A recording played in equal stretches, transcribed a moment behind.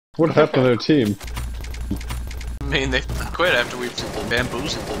What happened to their team? I mean, they quit after we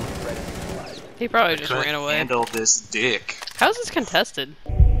bamboozled them. He probably just ran away. Handle this dick. How's this contested?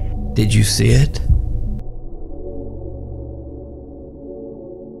 Did you see it?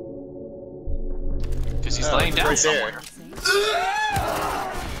 Because he's laying down somewhere.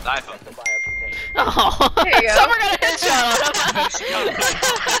 Knife him. Oh, there you go. someone got a headshot on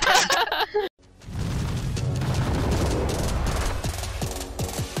him.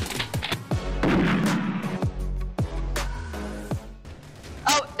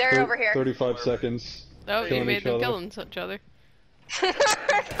 Oh, they're over here. 35 seconds. Oh, you Killing made each them other. kill each other.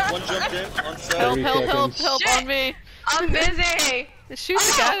 One jumped in, one Help, cell. help, help, seconds. help on me! I'm busy. Shoot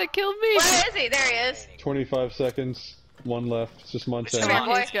the guy that killed me! Where is he? There he is. 25 seconds. One left. It's just Come Montana. on.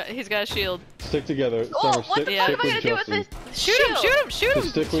 on, he's got a shield. Stick together. Oh, Summer, what stick, the fuck stick am I with gonna do with Justin. this? Shoot him! Shoot him! Shoot him! Just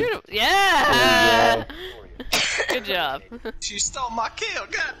stick with- Shoot him! Yeah! Good job. She stole my kill,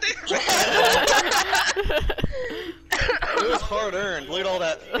 goddamn. It was hard earned. Look at all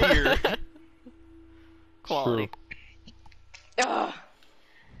that fear. Quality. Ugh.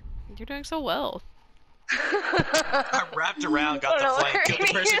 You're doing so well. I wrapped around, got the flank, killed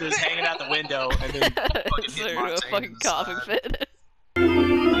the person who's hanging out the window, and then fucking hit Through a Montana fucking in the coughing side.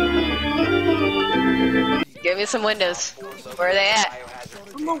 fit. Give me some windows. Where are they at?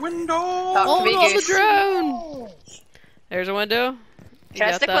 From the window! Talk to Hold me, on the Goose. drone! There's a window. You Can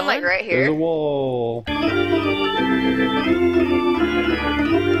I got stick that one like right There's a here? wall.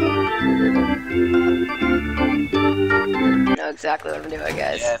 I know exactly what I'm doing,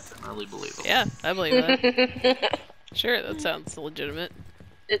 guys. Definitely believable. Yeah, I believe that. Sure, that sounds legitimate.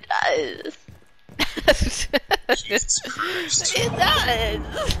 It does. Jesus Christ. It does!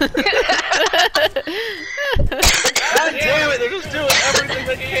 God damn it, they're just doing everything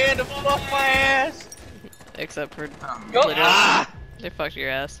they can to fuck my ass! Except for Nope. Ah! they fucked your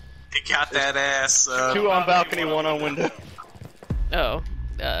ass. He got that ass, Two on balcony, one on window. Oh,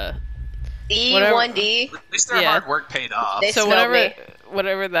 E1D. At least their Yeah. hard work paid off. They so smelled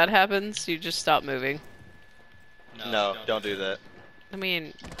whenever that happens, you just stop moving. No, don't do that. I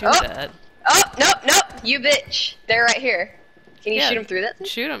mean, do Oh. that. Oh, nope, nope. You bitch. They're right here. Can you Yeah. shoot them through that thing?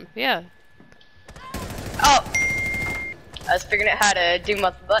 Shoot him, yeah. Oh. I was figuring out how to do my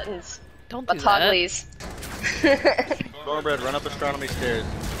buttons. Don't My do that. togglies. Cornbread, run up astronomy stairs.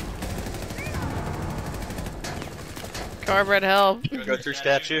 Carbred, help. Go through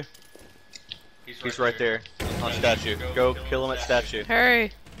statue. He's right there. On statue. Go kill him at statue.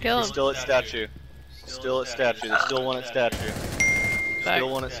 Hurry, kill He's him. still at statue. Still at statue. There's still one at statue. Back.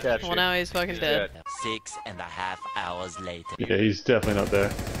 Still one at statue. Well, now he's fucking dead. 6.5 hours later. Yeah, he's definitely not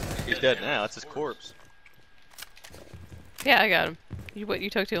there. He's dead now. That's his corpse. Yeah, I got him. You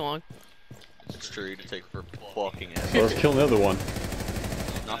took too long. It's true. You to take for walking ass. So let's kill the other one.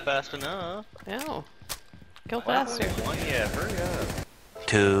 Not fast enough. No. Kill faster. One, yeah, hurry up.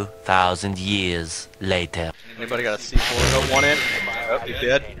 2,000 years later. Anybody got a C4? Oh, one in. Oh, he's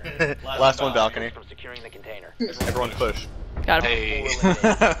dead. Last one balcony. Everyone push. Got him. Hey.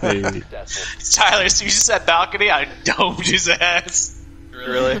 Hey. Tyler, as soon as you said balcony, I domed his ass.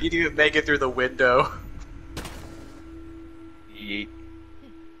 Really? He didn't even make it through the window. Yeet.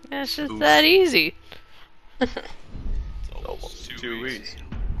 Yeah, it's just that easy. Almost 2 weeks.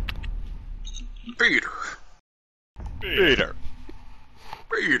 Peter. Peter.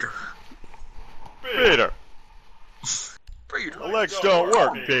 Peter. Peter. Peter. The legs don't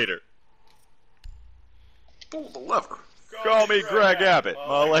work, Peter. Pull the lever. Call me Greg Abbott.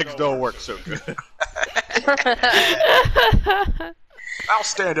 My legs don't work so good. I'll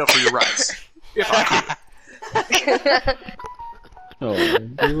stand up for your rights. If I can. Oh,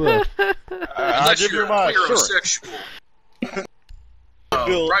 he left. I'll Unless give you you're my queer or assurance. sexual.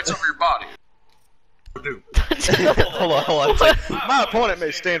 Bill- Rights over your body. Do. Hold on. My opponent may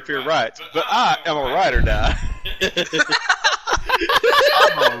stand for your rights, but I am a ride or die. I'm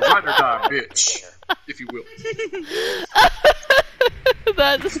a ride or die bitch, if you will.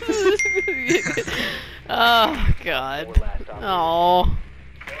 That's. Oh God. Oh.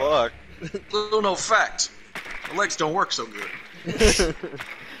 Fuck. Little no fact. The legs don't work so good.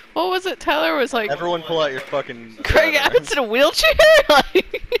 What was it? Tyler was like. Everyone pull out your fucking... Craig Abbott's in a wheelchair.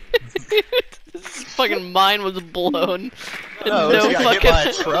 Like, his fucking mind was blown. And No, no he got hit by a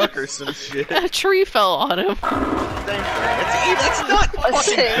fucking. truck or some shit. A tree fell on him. That's not fucking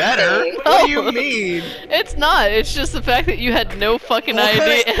Same better. thing. What do you mean? It's not. It's just the fact that you had no fucking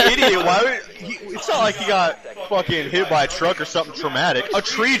idea. Idiot. Why would it's not like he got fucking hit by a truck or something traumatic. A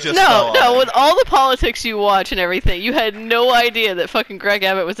tree just No, fell on no, him. with all the politics you watch and everything, you had no idea that fucking Greg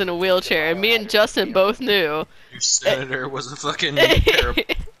Abbott was in a wheelchair, and me and Justin both knew. Your senator was a fucking terrible.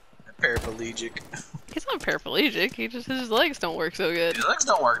 paraplegic. He's not paraplegic. He just his legs don't work so good. His legs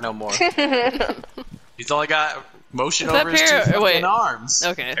don't work no more. He's only got motion Is that over his two fucking wait. arms.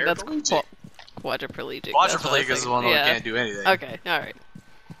 Okay, that's Paraplegic. quadriplegic. Quadriplegic is the one that can't do anything. Okay, alright.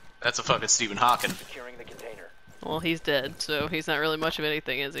 That's a fucking Stephen Hawking. Well, he's dead, so he's not really much of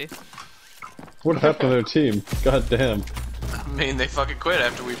anything, is he? What happened to their team? God damn. I mean, they fucking quit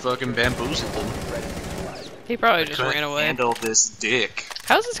after we fucking bamboozled them. He probably just Couldn't ran away. handle this dick.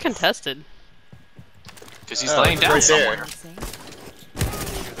 How's this contested? Because he's laying down right there. somewhere.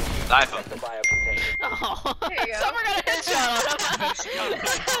 Knife him. Oh, There you go. someone got a headshot on him.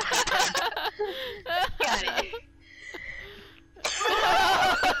 Got it.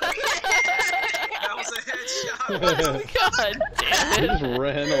 That was a headshot. God He damn it. just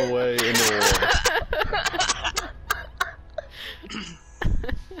ran away into the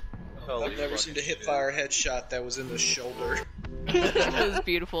wall. I've never seen a hip fire headshot that was in the shoulder. It was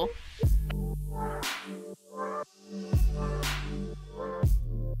beautiful.